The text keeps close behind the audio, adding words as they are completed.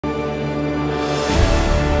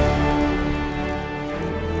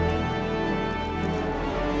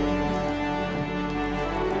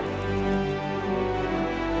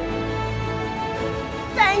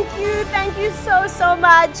you so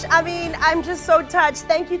much. I mean, I'm just so touched.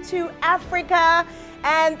 Thank you to Africa,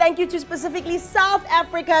 and thank you to specifically South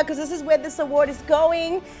Africa, because this is where this award is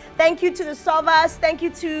going. Thank you to the SOVAS. Thank you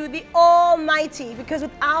to the Almighty, because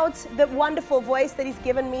without the wonderful voice that He's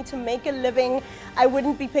given me to make a living, I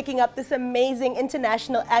wouldn't be picking up this amazing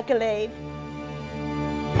international accolade.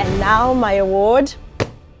 And now my award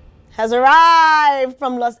has arrived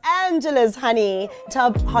from Los Angeles, honey.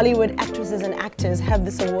 Top Hollywood actresses and actors have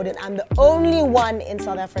this award, and I'm the only one in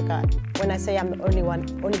South Africa. When I say I'm the only one,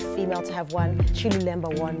 only female to have one,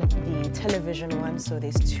 Chilulemba won the television one, so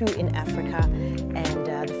there's 2 in Africa, and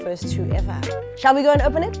the first 2 ever. Shall we go and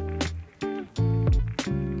open it?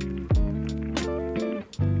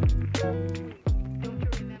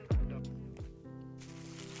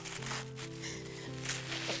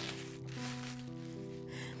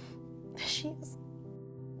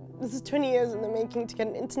 This is 20 years in the making to get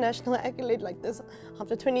an international accolade like this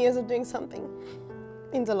after 20 years of doing something.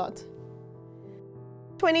 Means a lot.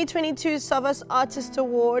 2022 SOVAS Artist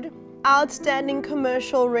Award, Outstanding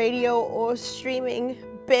Commercial Radio or Streaming,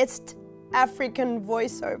 Best African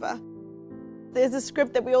Voiceover. There's a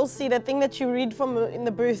script that we all see, that thing that you read from in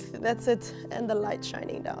the booth, that's it, and the light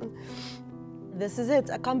shining down. This is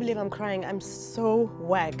it. I can't believe I'm crying. I'm so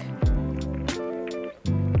whack.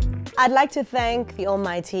 I'd like to thank the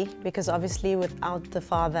Almighty, because obviously without the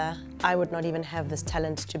Father, I would not even have this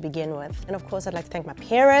talent to begin with. And of course, I'd like to thank my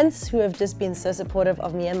parents, who have just been so supportive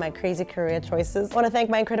of me and my crazy career choices. I want to thank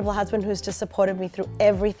my incredible husband, who's just supported me through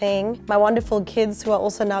everything. My wonderful kids, who are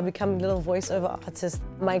also now becoming little voiceover artists.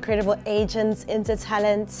 My incredible agents,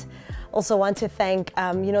 Intertalent. Also want to thank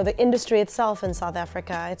you know, the industry itself in South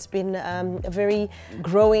Africa. It's been a very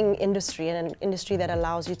growing industry, and an industry that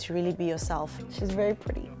allows you to really be yourself. She's very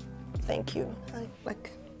pretty. Thank you.